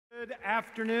Good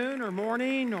afternoon or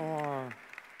morning, or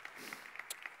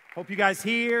hope you guys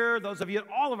here, those of you at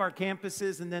all of our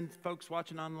campuses, and then folks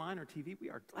watching online or TV, we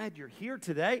are glad you're here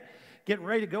today, getting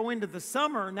ready to go into the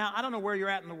summer. Now, I don't know where you're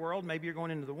at in the world. Maybe you're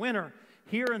going into the winter.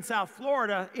 Here in South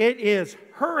Florida, it is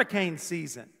hurricane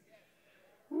season.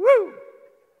 Woo!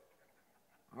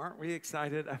 Aren't we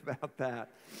excited about that?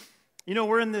 You know,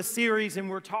 we're in this series and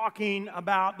we're talking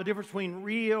about the difference between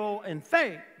real and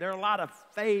fake. There are a lot of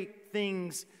fake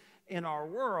things in our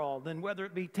world, and whether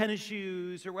it be tennis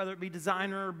shoes or whether it be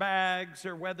designer bags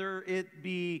or whether it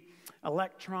be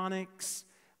electronics.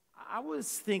 I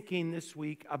was thinking this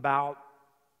week about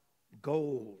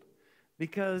gold,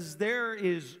 because there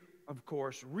is, of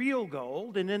course, real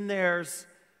gold, and then there's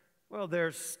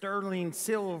sterling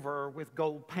silver with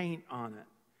gold paint on it.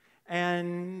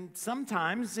 And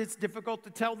sometimes it's difficult to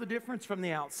tell the difference from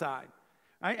the outside,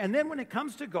 right? And then when it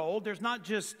comes to gold, there's not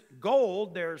just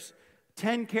gold, there's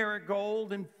 10-karat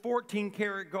gold and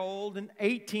 14-karat gold and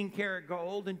 18-karat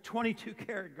gold and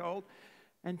 22-karat gold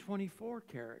and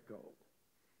 24-karat gold.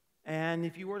 And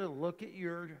if you were to look at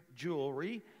your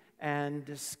jewelry and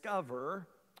discover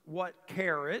what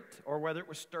carat, or whether it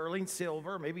was sterling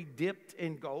silver, maybe dipped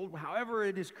in gold, however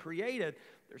it is created,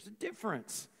 there's a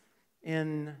difference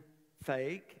in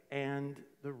fake and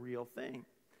the real thing.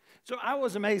 So I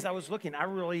was amazed. I was looking. I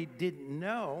really didn't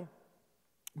know.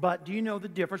 But do you know the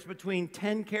difference between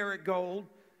 10-karat gold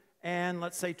and,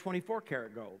 let's say,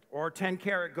 24-karat gold? Or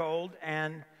 10-karat gold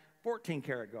and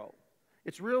 14-karat gold?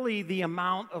 It's really the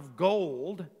amount of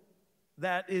gold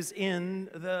that is in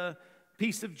the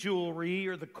piece of jewelry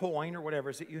or the coin or whatever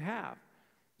it is that you have.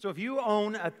 So if you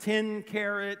own a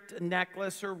 10-karat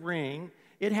necklace or ring,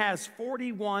 it has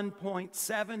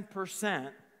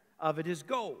 41.7% of it is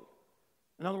gold.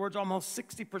 In other words, almost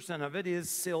 60% of it is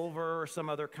silver or some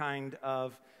other kind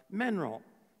of mineral.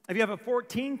 If you have a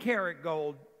 14-karat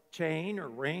gold chain or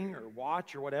ring or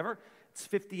watch or whatever, it's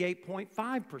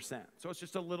 58.5%. So it's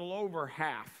just a little over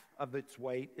half of its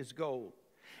weight is gold.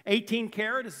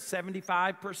 18-karat is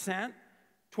 75%.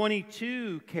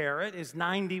 22-karat is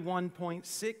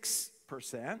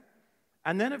 91.6%.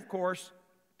 And then, of course,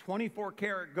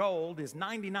 24-karat gold is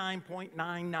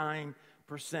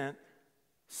 99.99%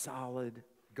 solid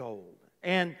gold.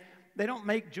 And they don't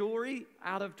make jewelry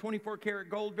out of 24-karat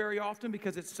gold very often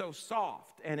because it's so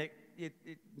soft and it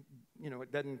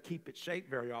doesn't keep its shape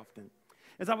very often.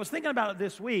 As I was thinking about it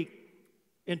this week,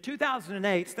 in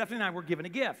 2008, Stephanie and I were given a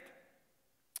gift.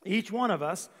 Each one of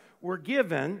us were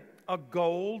given a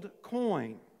gold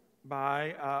coin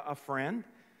by a friend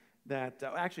that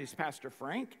actually is Pastor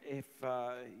Frank. If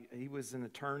he was an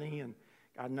attorney and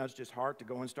God nudged his heart to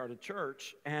go and start a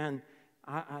church, and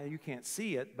you can't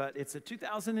see it, but it's a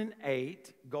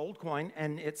 2008 gold coin,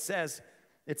 and it says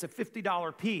it's a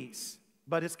 $50 piece,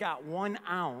 but it's got 1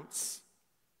 ounce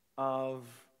of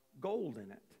gold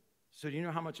in it. So do you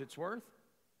know how much it's worth?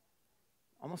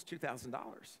 Almost $2,000.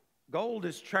 Gold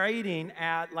is trading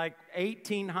at like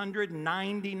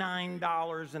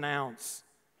 $1,899 an ounce.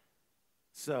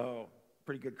 So,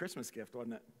 pretty good Christmas gift,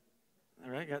 wasn't it?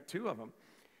 All right, got 2 of them.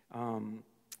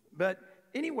 But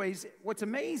anyways, what's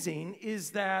amazing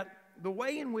is that the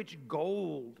way in which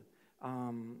gold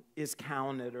is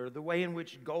counted, or the way in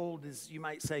which gold is, you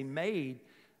might say, made,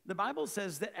 the Bible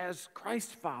says that as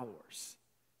Christ followers,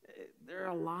 there are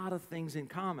a lot of things in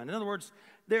common. In other words,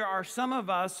 there are some of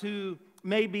us who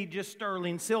may be just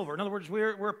sterling silver. In other words,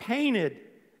 we're painted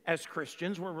as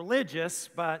Christians, we're religious,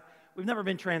 but we've never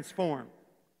been transformed.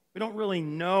 We don't really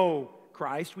know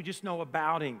Christ, we just know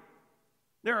about Him.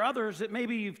 There are others that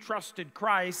maybe you've trusted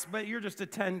Christ, but you're just a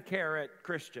 10-karat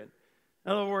Christian.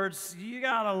 In other words, you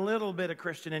got a little bit of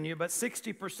Christian in you, but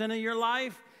 60% of your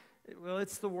life, well,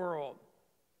 it's the world.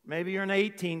 Maybe you're an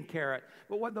 18-karat.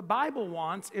 But what the Bible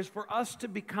wants is for us to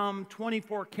become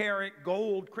 24-karat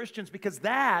gold Christians, because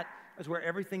that is where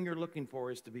everything you're looking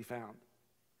for is to be found.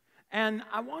 And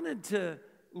I wanted to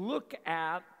look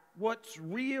at what's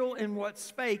real and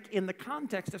what's fake in the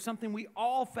context of something we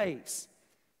all face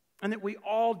and that we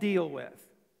all deal with,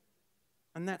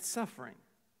 and that's suffering.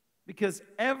 Because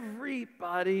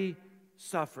everybody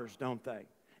suffers, don't they?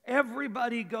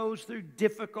 Everybody goes through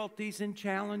difficulties and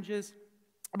challenges.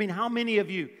 I mean, how many of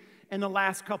you in the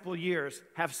last couple of years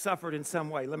have suffered in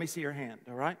some way? Let me see your hand,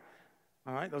 all right?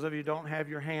 All right, those of you who don't have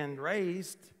your hand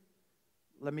raised,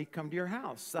 let me come to your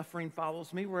house. Suffering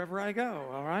follows me wherever I go,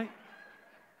 all right?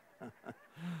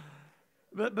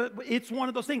 But it's one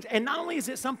of those things. And not only is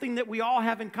it something that we all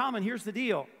have in common, here's the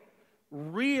deal.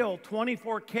 Real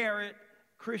 24-karat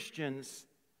Christians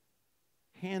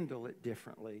handle it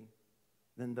differently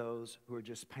than those who are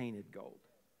just painted gold.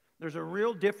 There's a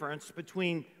real difference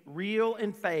between real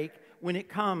and fake when it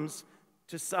comes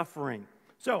to suffering.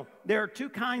 So there are two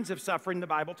kinds of suffering the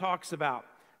Bible talks about.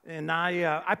 And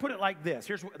I put it like this.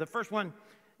 Here's the first one.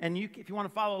 And if you want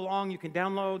to follow along, you can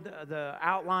download the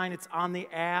outline. It's on the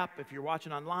app. If you're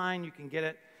watching online, you can get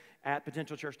it at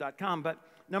potentialchurch.com. But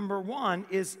number one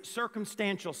is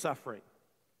circumstantial suffering.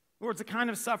 In other words, the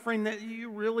kind of suffering that you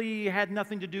really had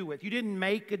nothing to do with. You didn't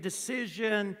make a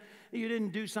decision. You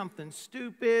didn't do something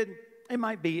stupid. It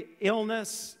might be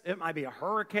illness. It might be a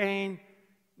hurricane.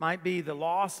 It might be the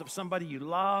loss of somebody you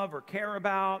love or care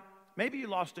about. Maybe you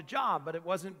lost a job, but it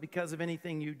wasn't because of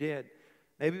anything you did.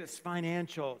 Maybe it's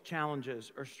financial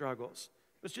challenges or struggles.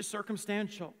 It's just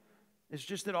circumstantial. It's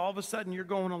just that all of a sudden you're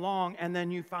going along and then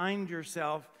you find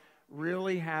yourself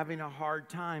really having a hard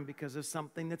time because of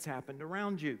something that's happened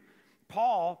around you.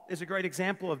 Paul is a great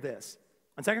example of this.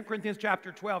 In 2 Corinthians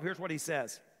chapter 12, here's what he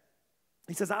says.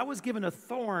 He says, I was given a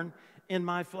thorn in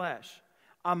my flesh,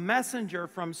 a messenger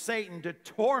from Satan to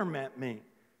torment me.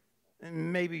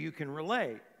 And maybe you can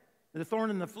relate. The thorn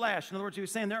in the flesh. In other words, he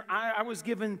was saying there, I was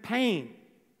given pain.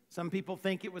 Some people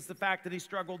think it was the fact that he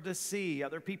struggled to see.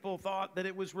 Other people thought that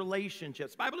it was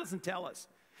relationships. The Bible doesn't tell us.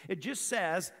 It just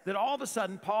says that all of a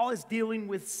sudden Paul is dealing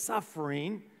with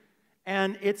suffering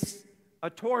and it's a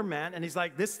torment. And he's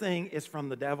like, this thing is from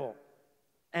the devil.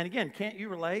 And again, can't you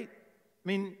relate? I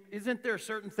mean, isn't there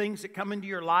certain things that come into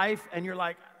your life and you're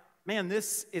like, man,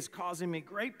 this is causing me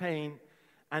great pain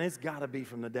and it's got to be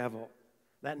from the devil.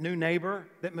 That new neighbor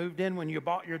that moved in when you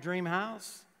bought your dream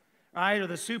house, right? Or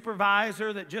the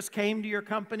supervisor that just came to your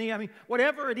company. I mean,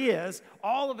 whatever it is,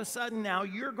 all of a sudden now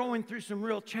you're going through some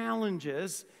real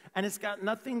challenges and it's got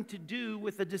nothing to do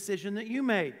with the decision that you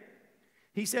made.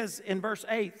 He says in verse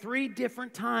 8, 3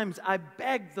 different times I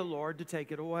begged the Lord to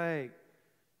take it away.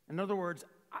 In other words,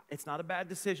 it's not a bad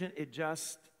decision. It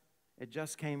just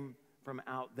came from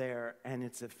out there and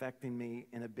it's affecting me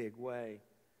in a big way.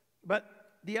 But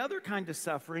the other kind of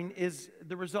suffering is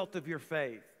the result of your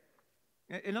faith.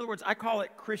 In other words, I call it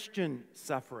Christian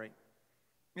suffering.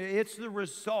 It's the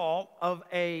result of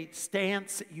a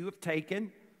stance that you have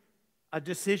taken, a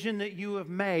decision that you have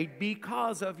made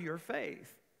because of your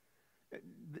faith.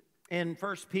 In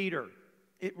 1 Peter,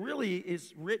 it really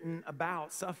is written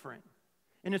about suffering.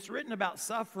 And it's written about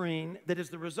suffering that is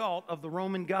the result of the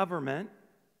Roman government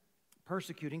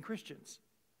persecuting Christians.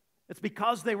 It's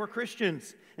because they were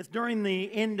Christians. It's during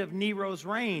the end of Nero's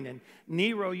reign. And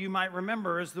Nero, you might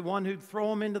remember, is the one who'd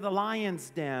throw him into the lion's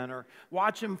den or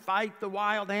watch him fight the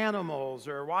wild animals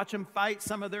or watch him fight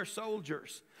some of their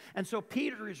soldiers. And so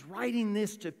Peter is writing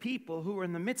this to people who are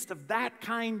in the midst of that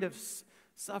kind of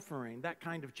suffering, that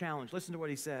kind of challenge. Listen to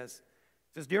what he says.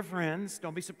 He says, dear friends,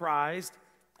 don't be surprised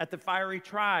at the fiery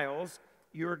trials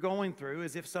you are going through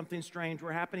as if something strange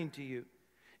were happening to you.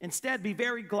 Instead, be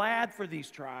very glad for these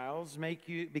trials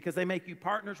because they make you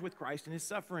partners with Christ in his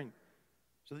suffering,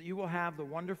 so that you will have the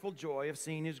wonderful joy of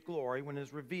seeing his glory when it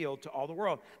is revealed to all the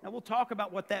world. Now, we'll talk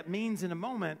about what that means in a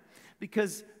moment,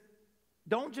 because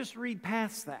don't just read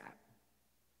past that.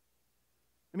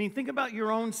 I mean, think about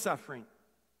your own suffering.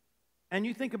 And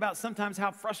you think about sometimes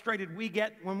how frustrated we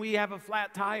get when we have a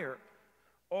flat tire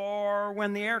or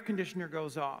when the air conditioner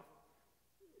goes off.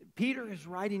 Peter is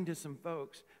writing to some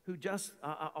folks who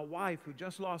a wife who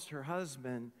just lost her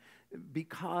husband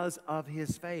because of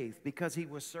his faith, because he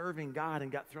was serving God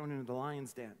and got thrown into the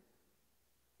lion's den.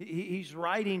 He's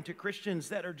writing to Christians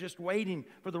that are just waiting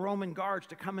for the Roman guards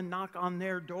to come and knock on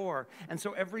their door. And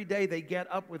so every day they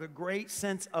get up with a great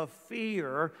sense of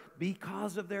fear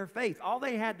because of their faith. All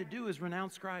they had to do is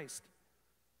renounce Christ,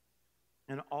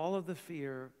 and all of the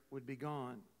fear would be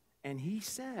gone. And he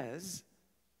says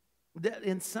that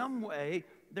in some way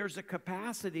there's a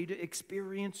capacity to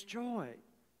experience joy.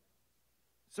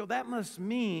 So that must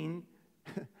mean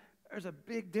there's a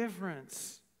big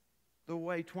difference the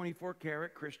way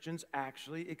 24-karat Christians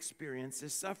actually experience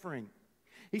this suffering.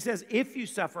 He says, if you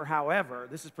suffer, however,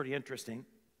 this is pretty interesting,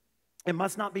 it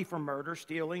must not be for murder,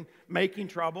 stealing, making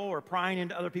trouble, or prying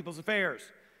into other people's affairs.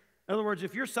 In other words,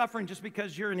 if you're suffering just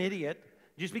because you're an idiot,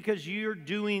 just because you're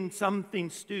doing something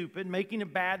stupid, making a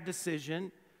bad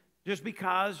decision, just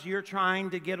because you're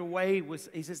trying to get away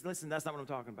with, he says, listen, that's not what I'm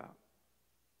talking about.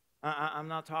 I'm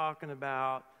not talking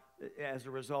about as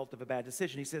a result of a bad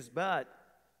decision. He says, but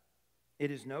it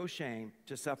is no shame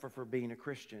to suffer for being a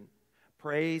Christian.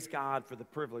 Praise God for the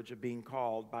privilege of being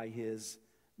called by his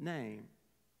name.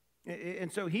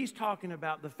 And so he's talking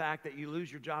about the fact that you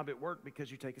lose your job at work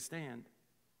because you take a stand.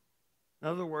 In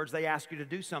other words, they ask you to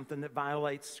do something that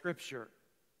violates Scripture.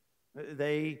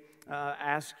 They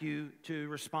ask you to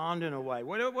respond in a way,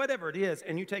 whatever it is,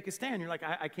 and you take a stand. You're like,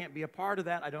 I can't be a part of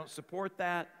that. I don't support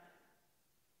that.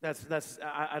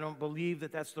 I don't believe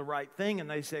that that's the right thing. And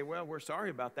they say, well, we're sorry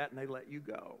about that, and they let you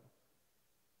go.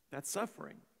 That's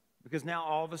suffering. Because now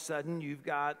all of a sudden you've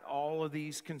got all of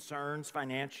these concerns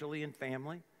financially and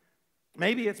family.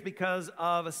 Maybe it's because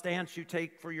of a stance you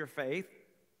take for your faith,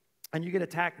 and you get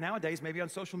attacked nowadays maybe on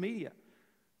social media,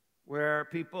 where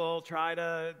people try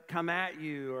to come at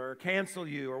you or cancel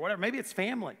you or whatever. Maybe it's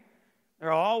family.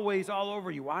 They're always all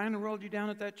over you. Why in the world are you down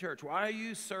at that church? Why are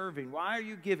you serving? Why are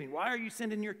you giving? Why are you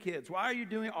sending your kids? Why are you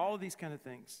doing all of these kind of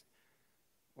things?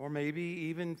 Or maybe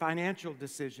even financial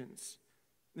decisions.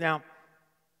 Now,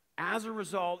 as a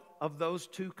result of those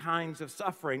two kinds of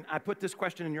suffering, I put this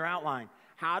question in your outline.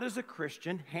 How does a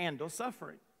Christian handle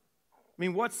suffering? I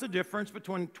mean, what's the difference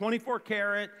between 24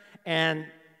 karat and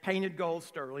painted gold,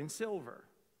 sterling silver?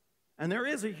 And there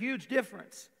is a huge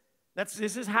difference.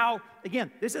 This is how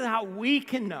we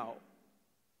can know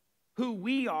who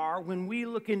we are when we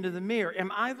look into the mirror.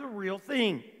 Am I the real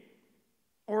thing?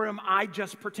 Or am I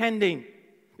just pretending?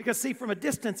 Because, see, from a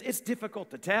distance, it's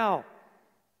difficult to tell.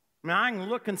 I mean, I can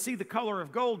look and see the color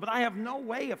of gold, but I have no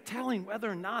way of telling whether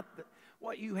or not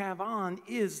what you have on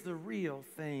is the real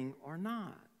thing or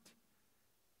not.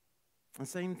 The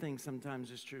same thing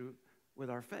sometimes is true with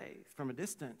our faith. From a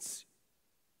distance,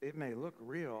 it may look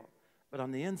real, but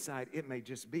on the inside, it may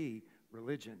just be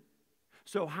religion.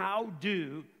 So how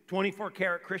do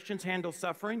 24-karat Christians handle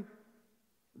suffering?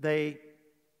 They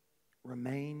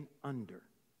remain under.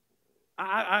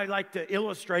 I like to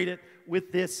illustrate it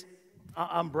with this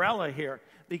umbrella here,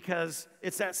 because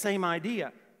it's that same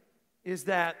idea, is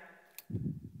that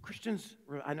Christians,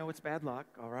 I know it's bad luck,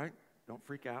 all right? Don't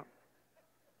freak out.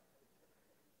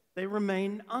 They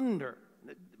remain under.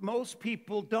 Most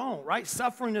people don't, right?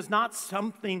 Suffering is not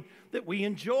something that we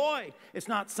enjoy. It's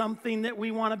not something that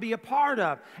we want to be a part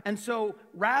of. And so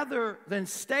rather than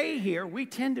stay here, we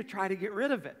tend to try to get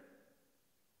rid of it.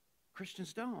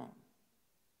 Christians don't.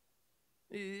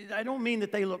 I don't mean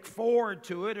that they look forward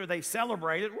to it or they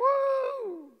celebrate it.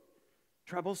 Woo!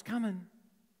 Trouble's coming.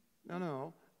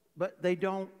 No. But they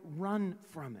don't run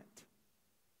from it.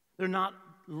 They're not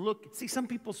see, some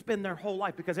people spend their whole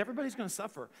life, because everybody's going to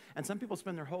suffer, and some people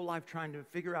spend their whole life trying to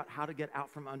figure out how to get out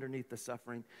from underneath the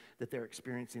suffering that they're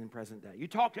experiencing in present day.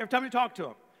 Every time you talk to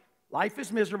them, life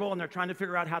is miserable, and they're trying to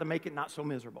figure out how to make it not so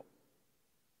miserable.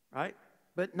 Right?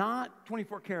 But not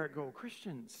 24-karat gold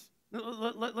Christians.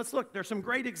 Let's look. There's some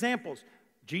great examples.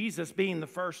 Jesus being the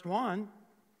first one.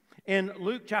 In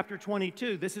Luke chapter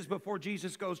 22, this is before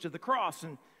Jesus goes to the cross,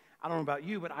 and I don't know about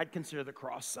you, but I'd consider the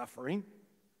cross suffering.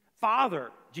 Father,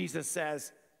 Jesus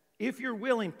says, if you're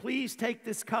willing, please take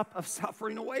this cup of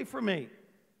suffering away from me.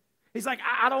 He's like,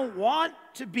 I don't want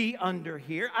to be under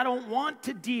here. I don't want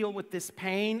to deal with this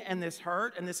pain and this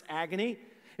hurt and this agony.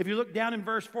 If you look down in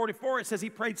verse 44, it says he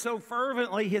prayed so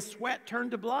fervently, his sweat turned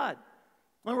to blood.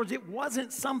 In other words, it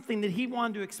wasn't something that he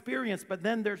wanted to experience, but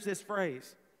then there's this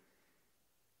phrase.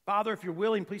 Father, if you're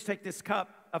willing, please take this cup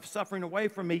of suffering away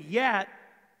from me, yet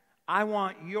I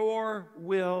want your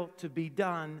will to be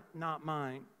done, not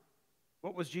mine.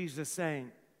 What was Jesus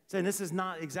saying? Saying, this is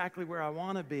not exactly where I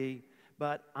want to be,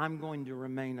 but I'm going to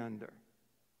remain under.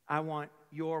 I want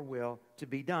your will to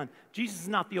be done. Jesus is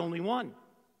not the only one.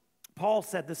 Paul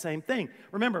said the same thing.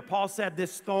 Remember, Paul said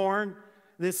this thorn,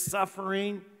 this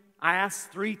suffering, I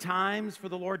asked 3 times for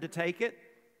the Lord to take it.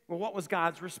 Well, what was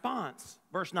God's response?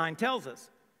 Verse 9 tells us.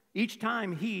 Each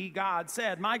time God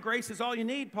said, my grace is all you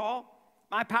need, Paul.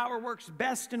 My power works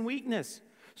best in weakness.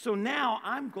 So now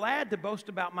I'm glad to boast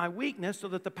about my weakness so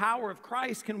that the power of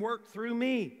Christ can work through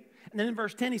me. And then in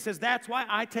verse 10 he says, that's why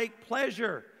I take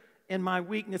pleasure in my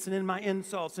weakness and in my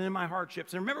insults and in my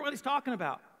hardships. And remember what he's talking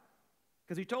about.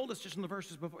 Because he told us just in the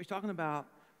verses before, he's talking about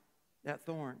that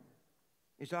thorn.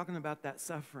 He's talking about that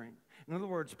suffering. In other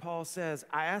words, Paul says,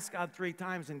 I asked God 3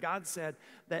 times, and God said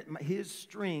that his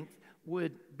strength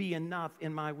would be enough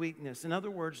in my weakness. In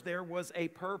other words, there was a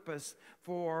purpose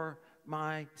for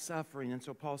my suffering. And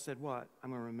so Paul said, what? I'm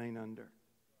going to remain under.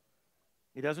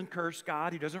 He doesn't curse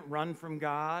God. He doesn't run from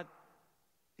God.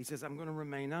 He says, I'm going to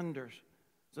remain under.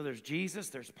 So there's Jesus,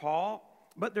 there's Paul,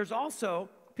 but there's also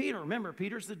Peter. Remember,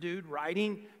 Peter's the dude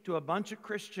writing to a bunch of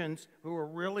Christians who are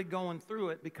really going through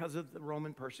it because of the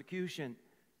Roman persecution.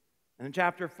 And in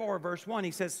chapter 4, verse 1,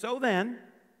 he says, so then,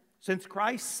 since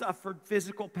Christ suffered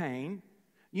physical pain,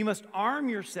 you must arm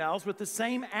yourselves with the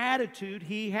same attitude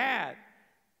he had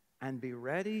and be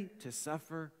ready to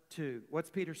suffer too.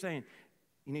 What's Peter saying?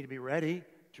 You need to be ready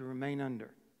to remain under.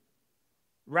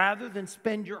 rather than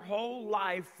spend your whole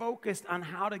life focused on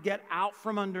how to get out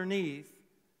from underneath,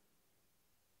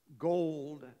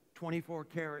 gold,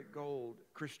 24-karat gold,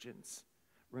 Christians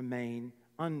remain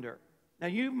under. Now,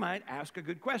 you might ask a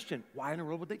good question. Why in the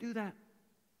world would they do that?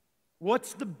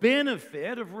 What's the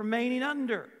benefit of remaining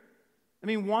under? I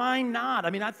mean, why not?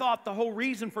 I mean, I thought the whole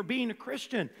reason for being a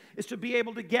Christian is to be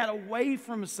able to get away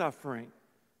from suffering,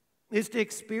 is to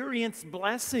experience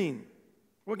blessing.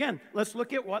 Well, again, let's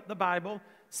look at what the Bible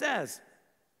says.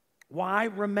 Why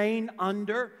remain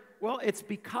under? Well, it's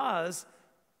because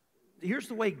here's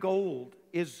the way gold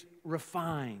is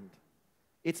refined.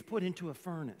 It's put into a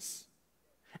furnace.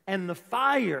 And the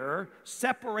fire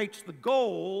separates the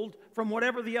gold from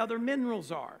whatever the other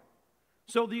minerals are.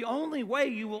 So the only way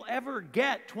you will ever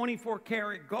get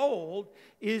 24-karat gold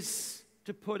is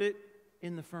to put it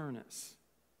in the furnace.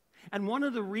 And one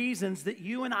of the reasons that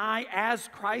you and I, as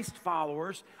Christ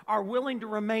followers, are willing to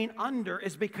remain under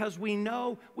is because we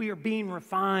know we are being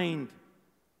refined.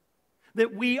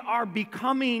 That we are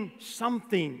becoming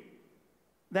something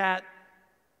that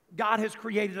God has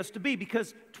created us to be,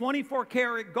 because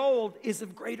 24-karat gold is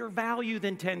of greater value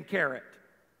than 10-karat.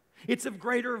 It's of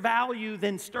greater value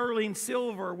than sterling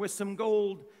silver with some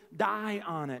gold dye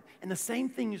on it. And the same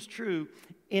thing is true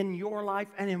in your life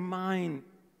and in mine.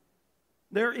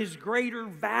 There is greater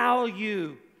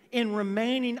value in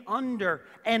remaining under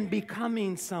and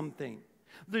becoming something.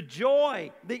 The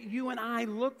joy that you and I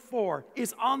look for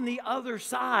is on the other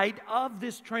side of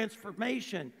this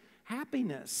transformation.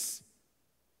 Happiness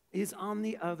is on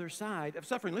the other side of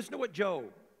suffering. Listen to what Job.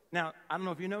 Now, I don't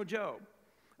know if you know Job.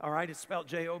 All right, it's spelled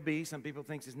J-O-B. Some people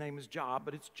think his name is Job,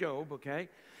 but it's Job, okay?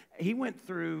 He went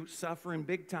through suffering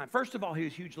big time. First of all, he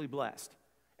was hugely blessed.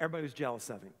 Everybody was jealous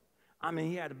of him. I mean,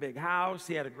 he had a big house,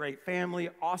 he had a great family,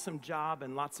 awesome job,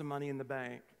 and lots of money in the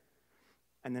bank.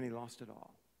 And then he lost it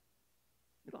all.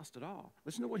 He lost it all.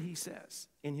 Listen to what he says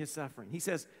in his suffering. He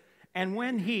says, and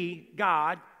when he,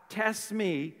 God, tests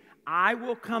me, I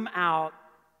will come out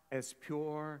as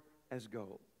pure as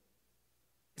gold.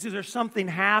 He says there's something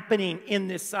happening in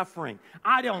this suffering.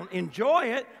 I don't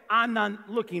enjoy it. I'm not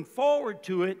looking forward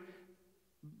to it,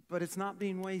 but it's not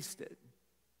being wasted.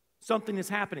 Something is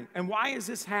happening. And why is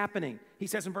this happening? He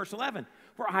says in verse 11,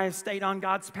 for I have stayed on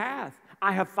God's path.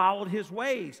 I have followed his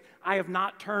ways. I have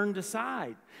not turned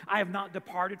aside. I have not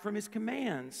departed from his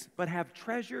commands, but have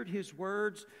treasured his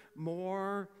words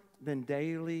more than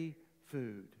daily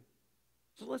food.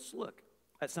 So let's look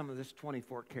at some of this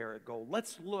 24-karat gold.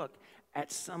 Let's look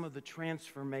at some of the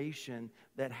transformation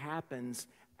that happens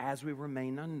as we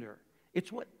remain under.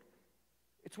 It's what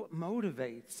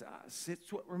motivates us.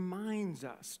 It's what reminds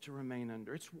us to remain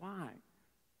under. It's why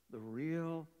the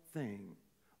real thing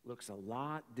looks a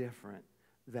lot different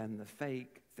than the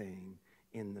fake thing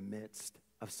in the midst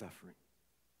of suffering.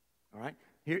 All right?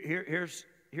 Here's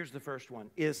the first one,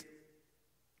 is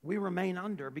we remain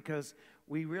under because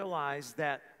we realize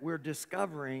that we're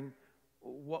discovering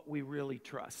what we really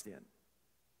trust in.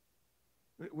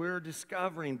 We're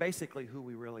discovering basically who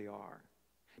we really are.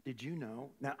 Did you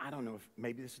know? Now, I don't know if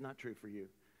maybe this is not true for you.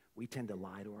 We tend to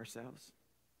lie to ourselves.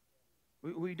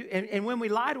 We do. And when we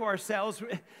lie to ourselves,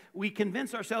 we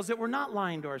convince ourselves that we're not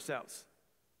lying to ourselves.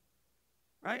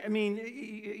 Right? I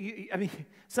mean,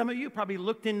 some of you probably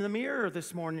looked in the mirror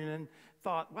this morning and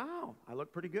thought, wow, I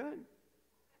look pretty good.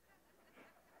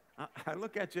 I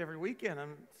look at you every weekend,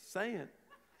 I'm saying.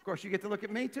 Of course, you get to look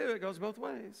at me too. It goes both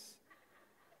ways.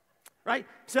 Right?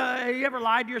 So you ever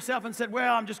lied to yourself and said,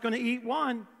 well, I'm just going to eat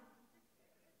one?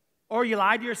 Or you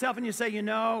lied to yourself and you say, you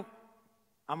know,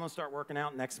 I'm going to start working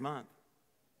out next month.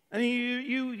 I mean,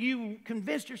 you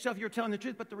convinced yourself you were telling the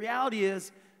truth, but the reality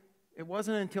is, it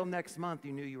wasn't until next month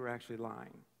you knew you were actually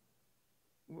lying.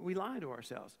 We lie to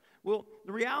ourselves. Well,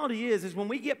 the reality is when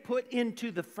we get put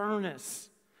into the furnace,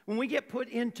 when we get put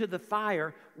into the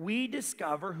fire, we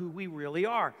discover who we really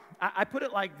are. I put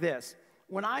it like this.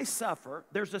 When I suffer,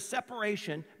 there's a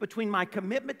separation between my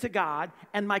commitment to God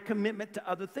and my commitment to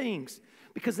other things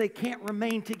because they can't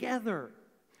remain together.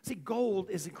 See, gold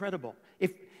is incredible.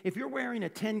 If you're wearing a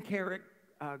 10-karat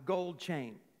gold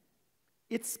chain,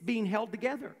 it's being held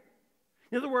together.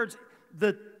 In other words,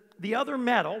 the other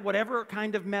metal, whatever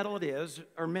kind of metal it is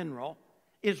or mineral,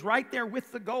 is right there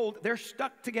with the gold. They're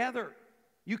stuck together.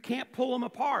 You can't pull them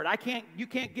apart. You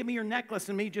can't give me your necklace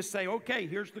and me just say, okay,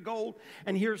 here's the gold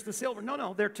and here's the silver.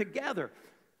 No, they're together.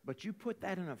 But you put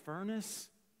that in a furnace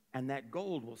and that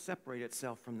gold will separate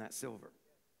itself from that silver.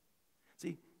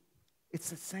 See,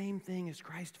 it's the same thing as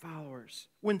Christ followers.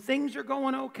 When things are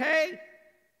going okay,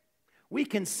 we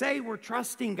can say we're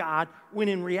trusting God when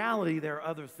in reality there are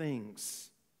other things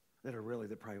that are really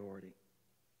the priority.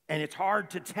 And it's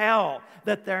hard to tell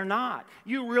that they're not.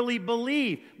 You really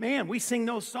believe. Man, we sing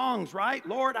those songs, right?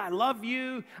 Lord, I love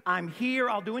you. I'm here.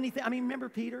 I'll do anything. I mean, remember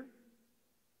Peter?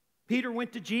 Peter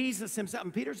went to Jesus himself.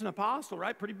 And Peter's an apostle,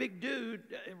 right? Pretty big dude.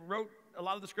 Wrote a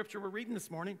lot of the scripture we're reading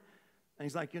this morning. And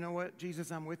he's like, you know what?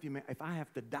 Jesus, I'm with you, man. If I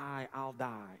have to die, I'll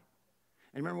die.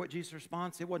 And remember what Jesus'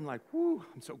 response? It wasn't like, whoo,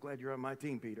 I'm so glad you're on my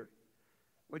team, Peter.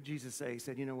 What did Jesus say? He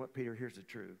said, you know what, Peter, here's the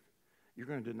truth. You're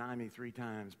going to deny me 3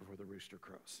 times before the rooster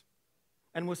crows.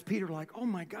 And was Peter like, oh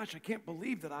my gosh, I can't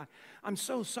believe that I'm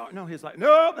so sorry. No, he's like,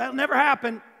 no, that'll never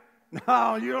happen.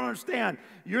 No, you don't understand.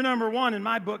 You're number 1 in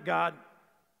my book, God.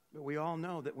 But we all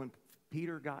know that when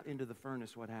Peter got into the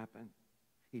furnace, what happened?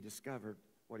 He discovered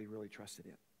what he really trusted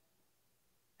in.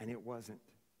 And it wasn't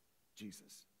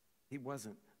Jesus. He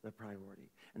wasn't the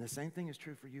priority. And the same thing is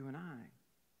true for you and I.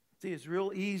 See, it's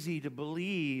real easy to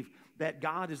believe that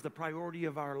God is the priority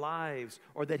of our lives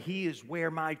or that He is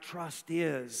where my trust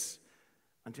is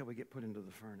until we get put into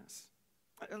the furnace.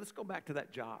 Let's go back to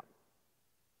that job.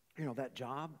 You know, that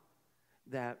job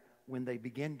that when they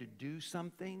begin to do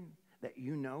something that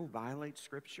you know violates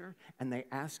Scripture and they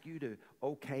ask you to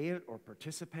okay it or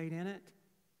participate in it.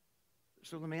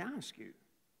 So let me ask you,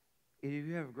 do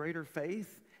you have greater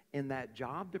faith in that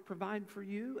job to provide for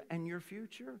you and your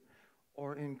future,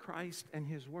 or in Christ and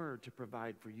His Word to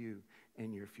provide for you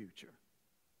and your future?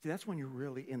 See, that's when you're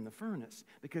really in the furnace,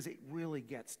 because it really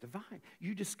gets divided.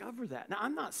 You discover that. Now,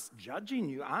 I'm not judging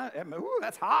you. Ooh,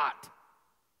 that's hot.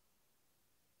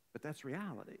 But that's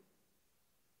reality.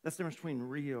 That's the difference between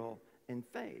real and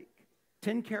fake.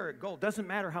 10-karat gold. Doesn't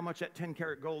matter how much that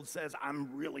 10-karat gold says,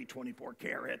 I'm really 24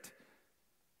 karat.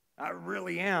 I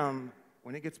really am.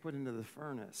 When it gets put into the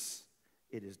furnace,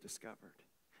 it is discovered.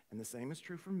 And the same is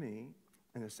true for me,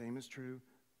 and the same is true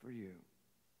for you.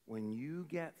 When you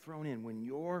get thrown in, when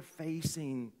you're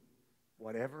facing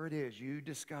whatever it is you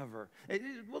discover.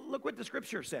 Look what the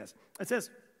Scripture says. It says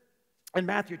in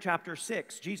Matthew chapter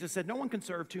 6, Jesus said, no one can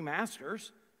serve 2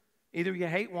 masters. Either you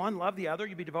hate one, love the other,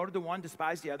 you be devoted to one,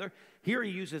 despise the other. Here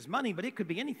he uses money, but it could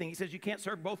be anything. He says you can't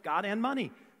serve both God and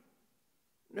money.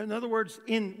 In other words,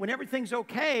 when everything's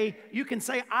okay, you can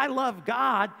say, I love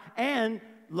God and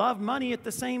love money at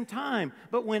the same time.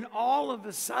 But when all of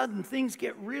a sudden things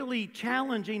get really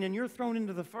challenging and you're thrown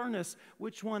into the furnace,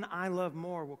 which one I love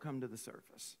more will come to the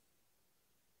surface.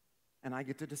 And I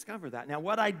get to discover that. Now,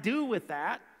 what I do with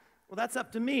that, well, that's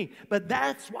up to me. But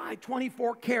that's why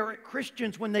 24-karat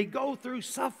Christians, when they go through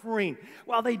suffering,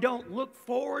 while they don't look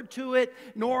forward to it,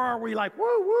 nor are we like,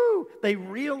 woo, woo, they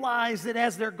realize that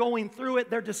as they're going through it,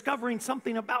 they're discovering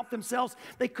something about themselves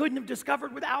they couldn't have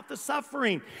discovered without the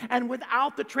suffering. And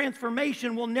without the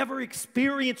transformation, we'll never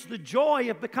experience the joy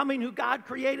of becoming who God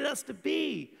created us to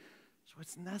be. So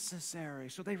it's necessary.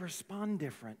 So they respond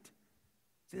different.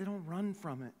 See, they don't run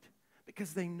from it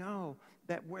because they know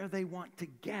that where they want to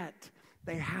get,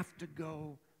 they have to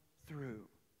go through.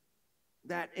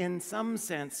 That in some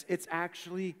sense, it's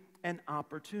actually an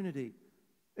opportunity.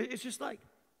 It's just like,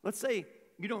 let's say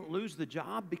you don't lose the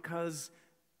job because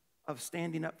of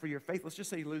standing up for your faith. Let's just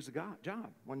say you lose the job.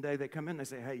 One day they come in, they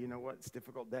say, hey, you know what? It's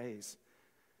difficult days.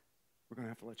 We're going to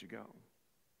have to let you go.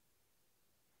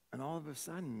 And all of a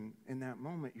sudden, in that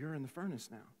moment, you're in the furnace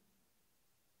now.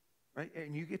 Right?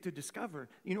 And you get to discover,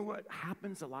 you know what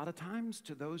happens a lot of times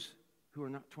to those who are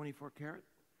not 24 karat,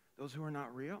 those who are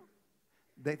not real?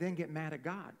 They then get mad at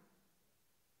God.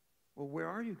 Well, where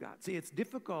are you, God? See, it's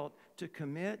difficult to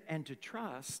commit and to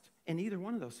trust in either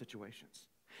one of those situations.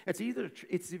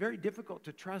 It's very difficult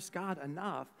to trust God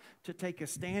enough to take a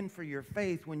stand for your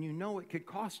faith when you know it could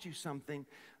cost you something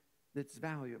that's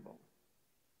valuable.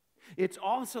 It's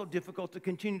also difficult to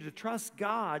continue to trust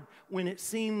God when it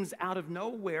seems out of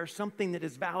nowhere something that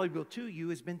is valuable to you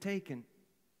has been taken.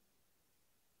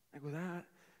 Like with that,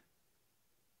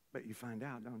 but you find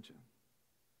out, don't you?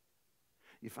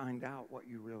 You find out what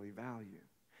you really value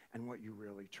and what you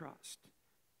really trust.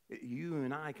 You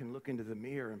and I can look into the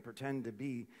mirror and pretend to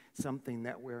be something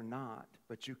that we're not,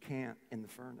 but you can't in the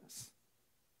furnace.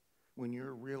 When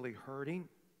you're really hurting,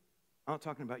 I'm not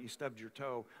talking about you stubbed your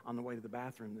toe on the way to the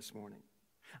bathroom this morning.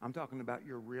 I'm talking about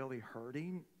you're really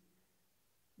hurting,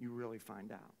 you really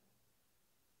find out.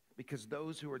 Because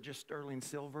those who are just sterling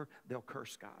silver, they'll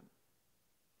curse God.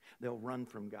 They'll run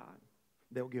from God.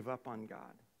 They'll give up on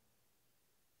God.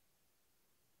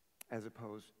 As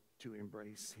opposed to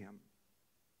embrace Him,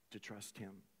 to trust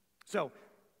Him. So,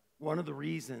 one of the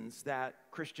reasons that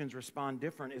Christians respond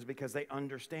different is because they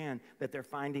understand that they're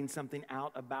finding something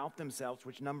out about themselves,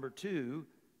 which, number 2,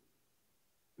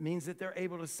 means that they're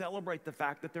able to celebrate the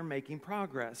fact that they're making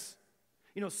progress.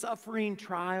 You know, suffering,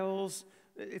 trials,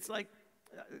 it's like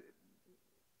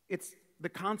it's the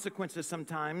consequences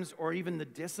sometimes, or even the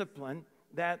discipline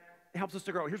that helps us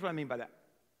to grow. Here's what I mean by that.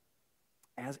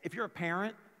 If you're a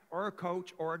parent or a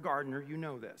coach or a gardener, you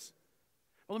know this.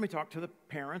 Well, let me talk to the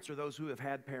parents or those who have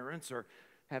had parents or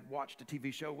have watched a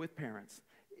TV show with parents.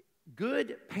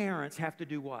 Good parents have to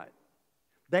do what?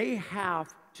 They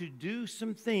have to do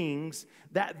some things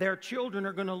that their children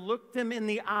are going to look them in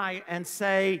the eye and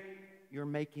say, "You're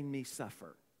making me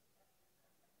suffer.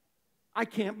 I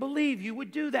can't believe you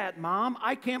would do that, Mom.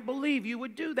 I can't believe you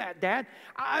would do that, Dad.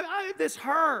 This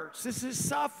hurts. This is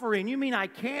suffering. You mean I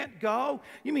can't go?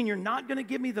 You mean you're not going to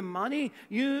give me the money?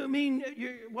 You mean,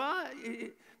 what?"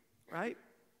 Right?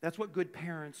 That's what good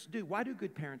parents do. Why do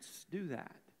good parents do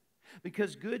that?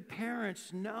 Because good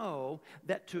parents know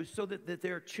that so that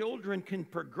their children can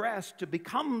progress to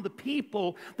become the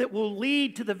people that will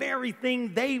lead to the very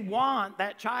thing they want,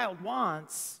 that child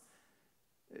wants,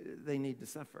 they need to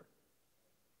suffer.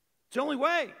 It's the only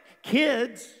way.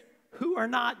 Kids who are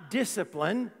not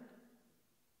disciplined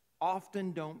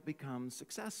often don't become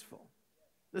successful.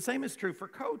 The same is true for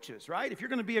coaches, right? If you're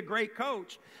going to be a great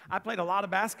coach, I played a lot of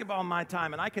basketball in my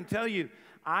time, and I can tell you,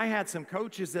 I had some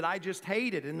coaches that I just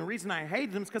hated, and the reason I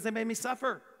hated them is because they made me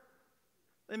suffer.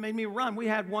 They made me run. We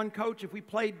had one coach, if we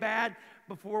played bad,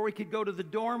 before we could go to the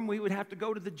dorm, we would have to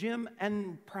go to the gym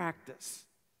and practice.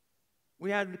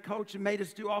 We had a coach that made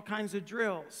us do all kinds of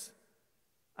drills.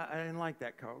 I didn't like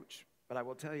that coach, but I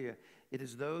will tell you, it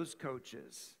is those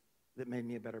coaches that made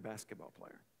me a better basketball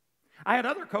player. I had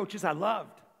other coaches I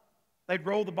loved. They'd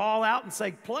roll the ball out and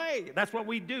say, "Play." That's what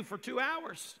we'd do for 2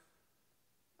 hours.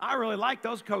 I really liked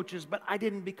those coaches, but I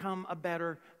didn't become a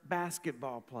better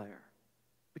basketball player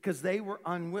because they were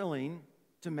unwilling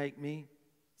to make me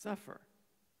suffer.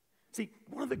 See,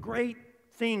 one of the great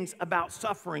things about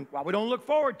suffering, while we don't look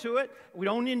forward to it, we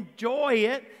don't enjoy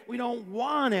it, we don't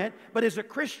want it, but as a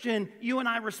Christian, you and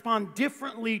I respond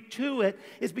differently to it,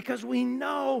 is because we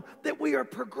know that we are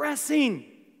progressing.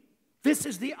 This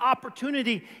is the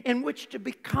opportunity in which to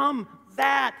become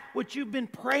that which you've been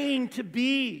praying to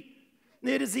be.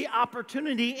 It is the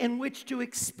opportunity in which to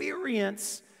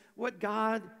experience what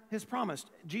God has promised.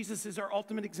 Jesus is our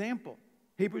ultimate example.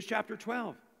 Hebrews chapter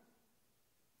 12.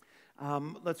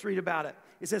 Let's read about it.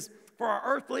 It says, "For our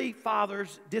earthly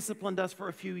fathers disciplined us for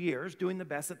a few years, doing the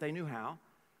best that they knew how."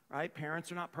 Right?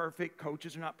 Parents are not perfect.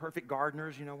 Coaches are not perfect.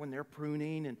 Gardeners, when they're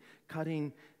pruning and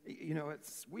cutting,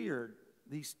 it's weird.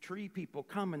 These tree people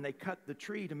come and they cut the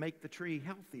tree to make the tree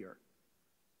healthier.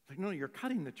 It's like, no, you're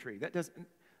cutting the tree. That doesn't,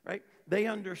 right? They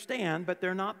understand, but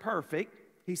they're not perfect.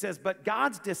 He says, "But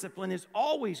God's discipline is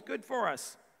always good for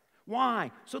us."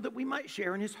 Why? So that we might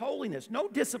share in His holiness. No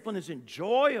discipline is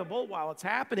enjoyable while it's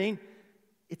happening.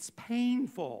 It's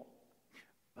painful.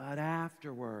 But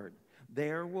afterward,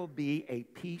 there will be a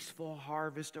peaceful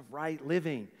harvest of right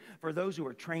living for those who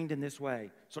are trained in this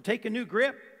way. So take a new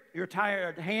grip, your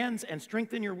tired hands, and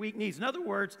strengthen your weak knees. In other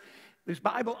words, this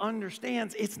Bible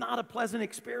understands it's not a pleasant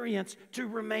experience to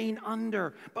remain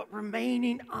under, but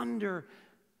remaining under,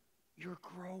 you're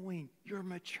growing, you're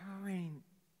maturing.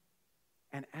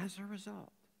 And as a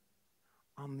result,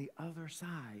 on the other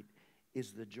side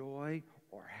is the joy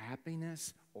or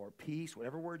happiness or peace,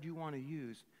 whatever word you want to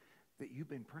use, that you've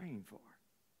been praying for,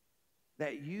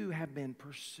 that you have been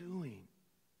pursuing.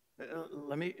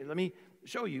 Let me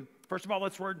show you. First of all,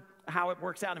 let's read how it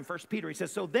works out in 1 Peter. He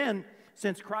says, "So then,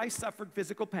 since Christ suffered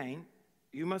physical pain,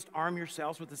 you must arm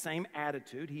yourselves with the same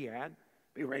attitude he had.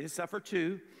 Be ready to suffer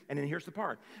too." And then here's the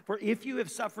part. "For if you have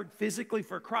suffered physically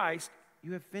for Christ,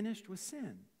 you have finished with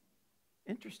sin."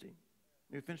 Interesting.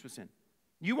 You've finished with sin.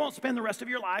 "You won't spend the rest of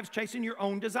your lives chasing your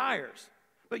own desires,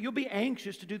 but you'll be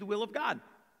anxious to do the will of God.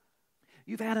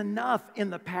 You've had enough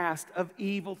in the past of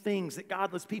evil things that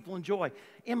godless people enjoy.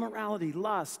 Immorality,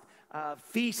 lust,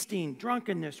 feasting,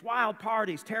 drunkenness, wild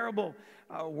parties, terrible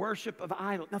worship of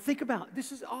idols." Now think about it.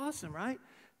 This is awesome, right?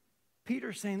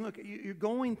 Peter's saying, look, you're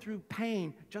going through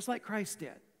pain just like Christ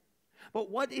did.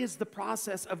 But what is the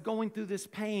process of going through this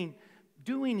pain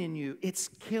doing in you? It's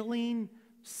killing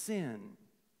sin.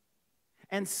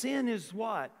 And sin is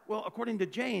what? Well, according to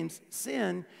James,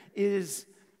 sin is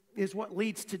what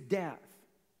leads to death.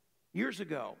 Years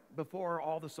ago, before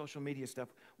all the social media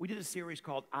stuff, we did a series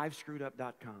called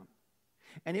I'veScrewedUp.com.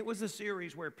 And it was a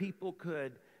series where people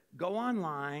could go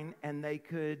online and they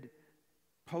could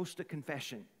post a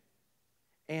confession.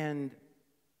 And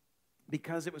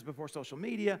because it was before social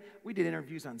media, we did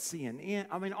interviews on CNN.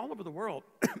 I mean, all over the world.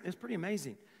 It's pretty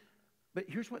amazing. But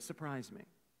here's what surprised me,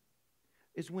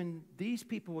 is when these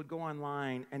people would go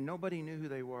online and nobody knew who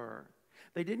they were,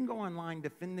 they didn't go online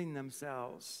defending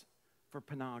themselves for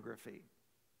pornography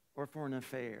or for an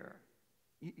affair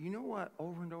You know what,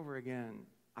 over and over again,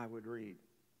 I would read,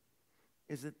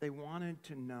 is that they wanted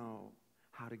to know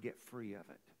how to get free of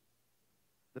it.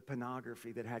 The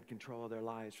pornography that had control of their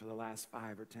lives for the last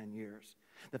 5 or 10 years.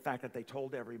 The fact that they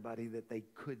told everybody that they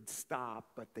could stop,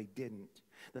 but they didn't.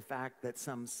 The fact that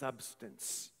some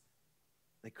substance,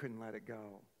 they couldn't let it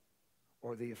go.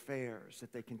 Or the affairs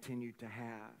that they continued to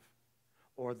have.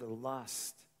 Or the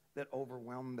lust that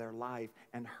overwhelmed their life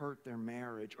and hurt their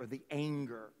marriage. Or the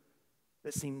anger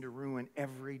that seemed to ruin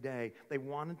every day. They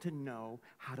wanted to know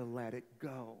how to let it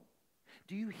go.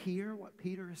 Do you hear what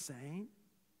Peter is saying?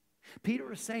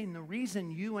 Peter is saying the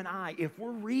reason you and I, if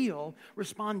we're real,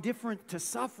 respond different to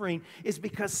suffering is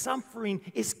because suffering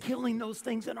is killing those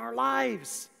things in our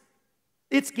lives.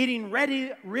 It's getting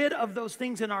rid of those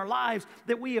things in our lives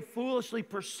that we have foolishly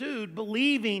pursued,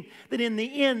 believing that in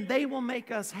the end they will make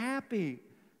us happy.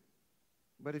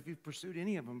 But if you've pursued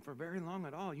any of them for very long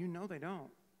at all, you know they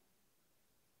don't.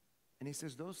 And he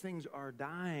says those things are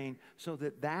dying so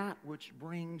that that which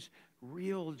brings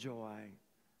real joy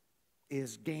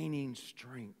is gaining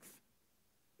strength,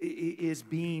 is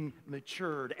being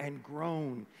matured and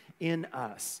grown in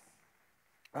us,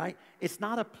 right? It's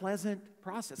not a pleasant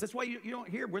process. That's why you don't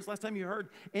hear, when's the last time you heard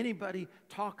anybody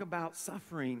talk about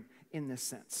suffering in this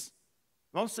sense?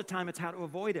 Most of the time it's how to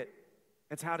avoid it.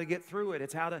 It's how to get through it.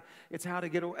 It's how to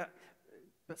get away.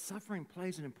 But suffering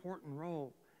plays an important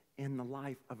role in the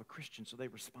life of a Christian, so they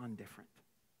respond different.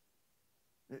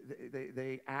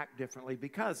 They act differently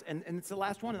because, and it's the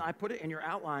last one, and I put it in your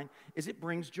outline, is it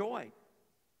brings joy.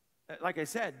 Like I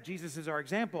said, Jesus is our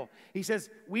example. He says,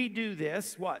 we do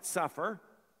this, what? Suffer.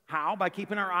 How? By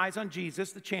keeping our eyes on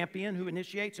Jesus, the champion who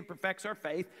initiates and perfects our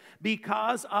faith,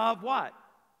 because of what?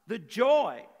 The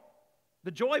joy.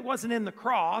 The joy wasn't in the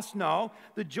cross, no.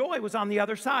 The joy was on the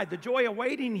other side. The joy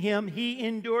awaiting him, he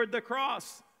endured the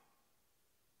cross.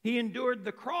 He endured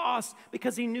the cross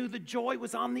because he knew the joy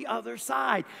was on the other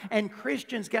side. And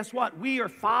Christians, guess what? We are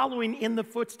following in the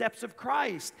footsteps of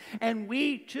Christ. And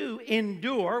we too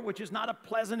endure, which is not a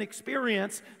pleasant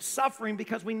experience, suffering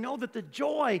because we know that the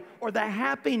joy or the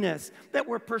happiness that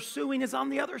we're pursuing is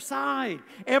on the other side.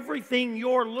 Everything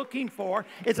you're looking for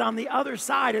is on the other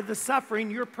side of the suffering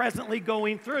you're presently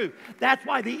going through. That's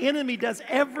why the enemy does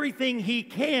everything he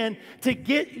can to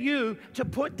get you to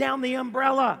put down the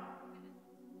umbrella,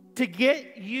 to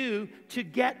get you to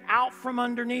get out from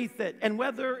underneath it. And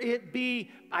whether it be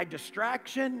by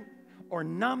distraction or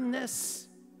numbness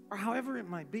or however it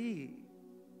might be,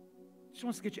 he just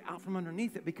wants to get you out from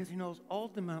underneath it because he knows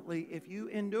ultimately if you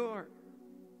endure,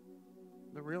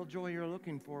 the real joy you're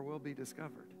looking for will be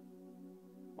discovered.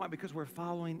 Why? Because we're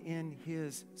following in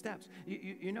his steps.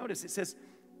 You notice it says,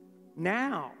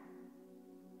 now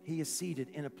he is seated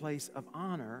in a place of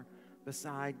honor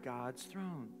beside God's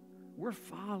throne. We're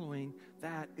following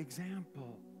that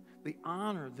example. The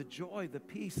honor, the joy, the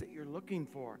peace that you're looking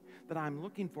for, that I'm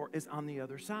looking for, is on the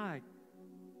other side.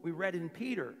 We read in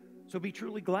Peter, so be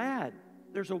truly glad.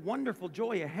 There's a wonderful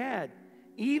joy ahead,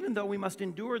 even though we must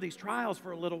endure these trials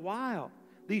for a little while.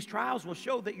 These trials will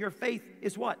show that your faith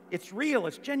is what? It's real,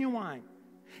 it's genuine.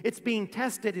 It's being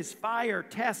tested as fire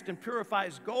tests and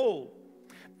purifies gold.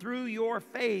 Through your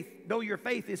faith, though your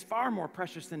faith is far more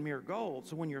precious than mere gold.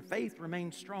 So when your faith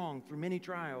remains strong through many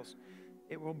trials,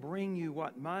 it will bring you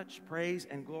what? Much praise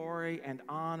and glory and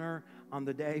honor on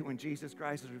the day when Jesus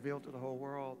Christ is revealed to the whole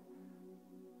world.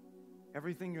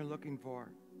 Everything you're looking for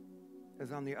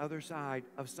is on the other side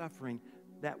of suffering,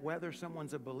 that whether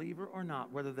someone's a believer or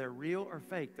not, whether they're real or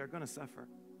fake, they're going to suffer.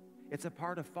 It's a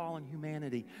part of fallen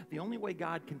humanity. The only way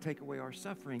God can take away our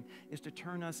suffering is to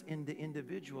turn us into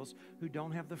individuals who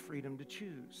don't have the freedom to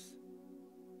choose.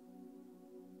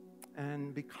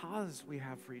 And because we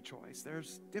have free choice,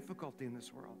 there's difficulty in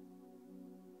this world.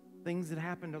 Things that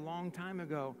happened a long time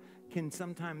ago can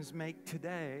sometimes make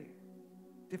today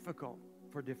difficult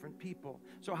for different people.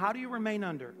 So how do you remain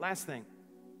under? Last thing.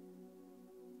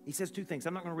 He says two things.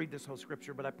 I'm not going to read this whole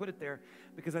scripture, but I put it there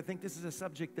because I think this is a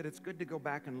subject that it's good to go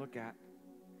back and look at.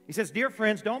 He says, dear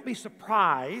friends, don't be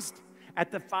surprised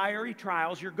at the fiery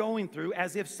trials you're going through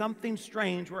as if something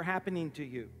strange were happening to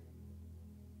you.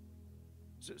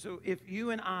 So if you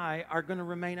and I are going to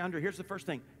remain under, here's the first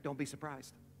thing. Don't be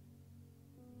surprised.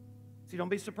 See, don't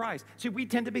be surprised. See, we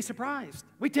tend to be surprised.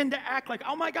 We tend to act like,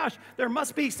 oh my gosh, there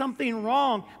must be something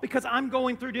wrong because I'm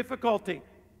going through difficulty.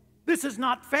 This is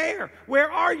not fair.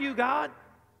 Where are you, God?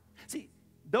 See,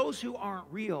 those who aren't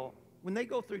real, when they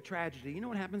go through tragedy, you know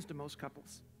what happens to most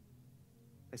couples?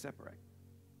 They separate.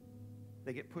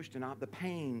 They get pushed in. The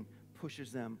pain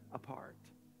pushes them apart.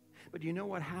 But you know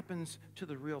what happens to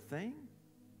the real thing?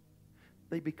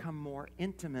 they become more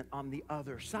intimate on the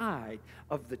other side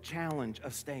of the challenge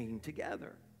of staying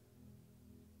together.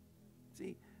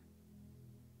 See?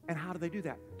 And how do they do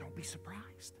that? Don't be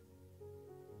surprised.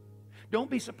 Don't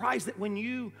be surprised that when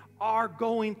you are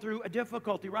going through a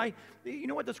difficulty, right? You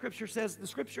know what the Scripture says? The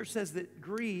Scripture says that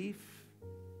grief,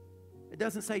 it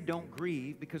doesn't say don't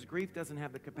grieve, because grief doesn't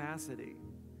have the capacity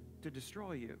to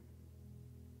destroy you.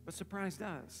 But surprise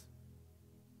does.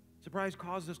 Surprise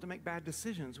causes us to make bad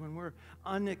decisions when we're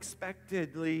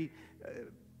unexpectedly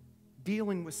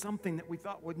dealing with something that we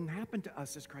thought wouldn't happen to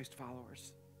us as Christ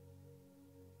followers.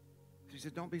 He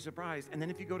says, don't be surprised. And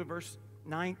then if you go to verse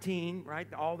 19,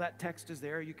 right, all that text is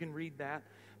there. You can read that.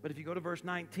 But if you go to verse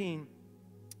 19,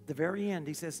 the very end,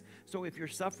 he says, so if you're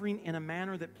suffering in a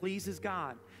manner that pleases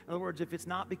God, in other words, if it's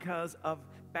not because of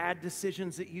bad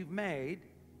decisions that you've made,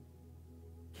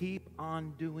 keep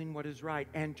on doing what is right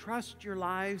and trust your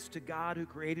lives to God who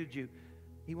created you.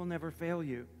 He will never fail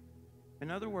you.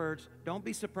 In other words, don't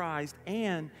be surprised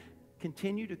and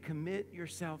continue to commit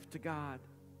yourself to God.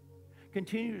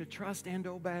 Continue to trust and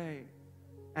obey.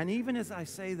 And even as I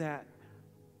say that,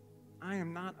 I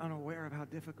am not unaware of how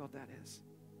difficult that is.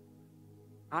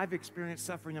 I've experienced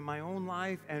suffering in my own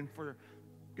life, and for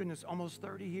goodness, almost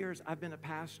 30 years I've been a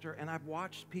pastor, and I've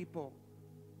watched people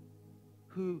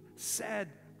who said,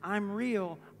 I'm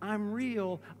real, I'm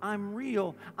real, I'm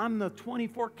real, I'm the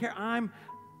 24 care,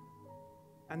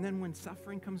 and then when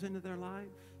suffering comes into their life,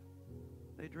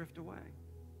 they drift away.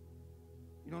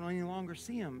 You don't any longer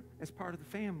see them as part of the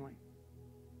family.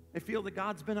 They feel that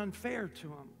God's been unfair to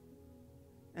them.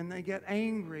 And they get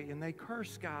angry and they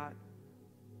curse God.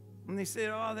 And they say,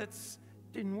 oh, that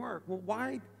didn't work. Well,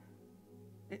 why?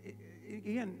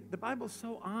 Again, the Bible's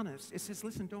so honest. It says,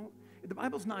 listen, the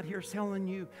Bible's not here telling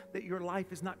you that your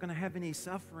life is not going to have any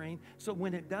suffering. So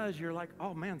when it does, you're like,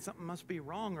 oh man, something must be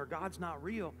wrong or God's not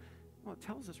real. Well, it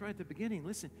tells us right at the beginning,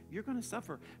 listen, you're going to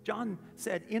suffer. John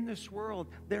said, in this world,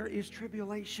 there is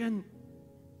tribulation.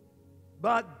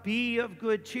 But be of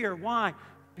good cheer. Why?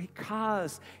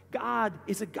 Because God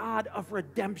is a God of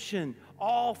redemption.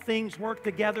 All things work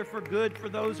together for good for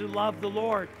those who love the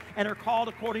Lord and are called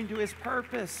according to His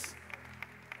purpose.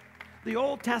 The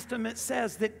Old Testament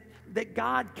says that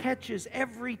God catches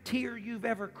every tear you've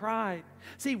ever cried.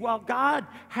 See, while God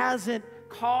hasn't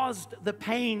caused the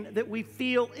pain that we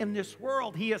feel in this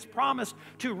world, He has promised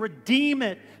to redeem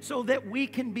it so that we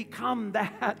can become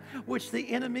that which the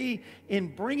enemy,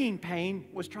 in bringing pain,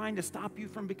 was trying to stop you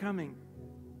from becoming.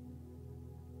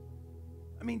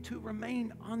 I mean, to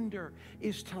remain under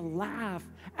is to laugh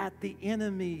at the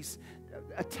enemy's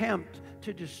attempt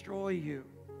to destroy you.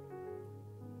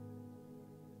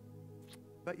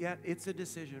 But yet, it's a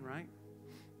decision, right?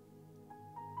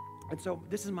 And so,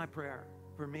 this is my prayer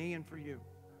for me and for you.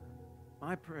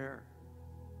 My prayer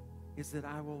is that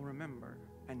I will remember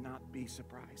and not be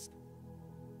surprised.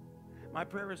 My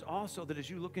prayer is also that as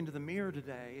you look into the mirror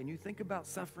today and you think about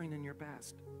suffering in your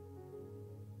past,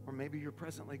 or maybe you're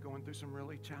presently going through some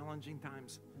really challenging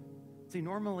times. See,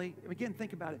 normally, again,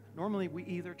 think about it. Normally, we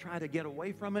either try to get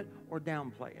away from it or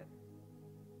downplay it.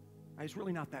 It's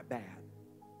really not that bad.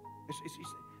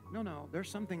 No, there's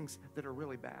some things that are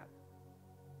really bad,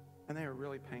 and they are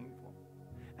really painful,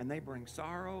 and they bring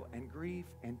sorrow and grief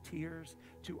and tears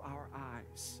to our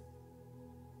eyes.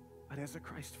 But as a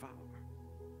Christ follower,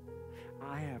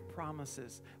 I have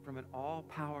promises from an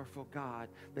all-powerful God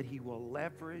that He will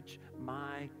leverage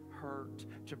my hurt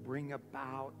to bring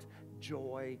about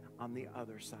joy on the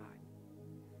other side.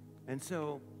 And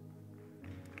so,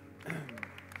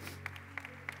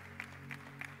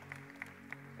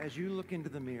 as you look into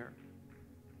the mirror,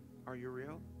 are you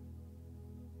real?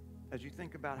 As you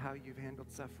think about how you've handled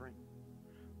suffering,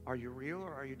 are you real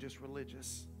or are you just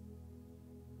religious?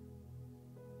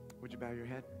 Would you bow your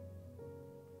head?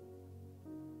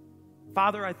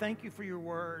 Father, I thank you for your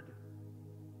word.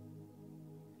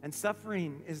 And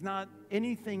suffering is not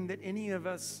anything that any of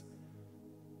us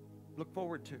look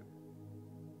forward to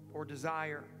or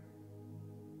desire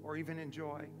or even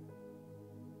enjoy.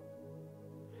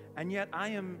 And yet I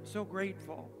am so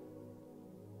grateful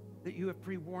that you have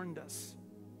pre-warned us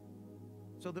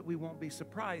so that we won't be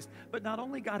surprised. But not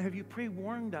only, God, have you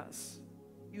pre-warned us,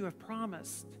 you have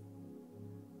promised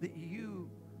that you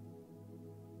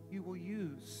will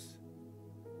use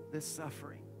this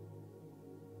suffering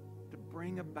to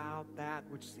bring about that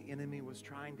which the enemy was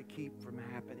trying to keep from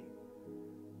happening.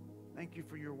 Thank you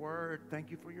for your word.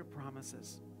 Thank you for your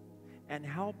promises. And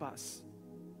help us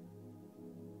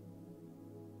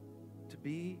to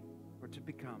be or to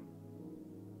become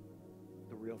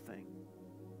the real thing.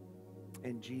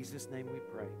 In Jesus' name we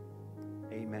pray.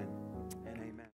 Amen.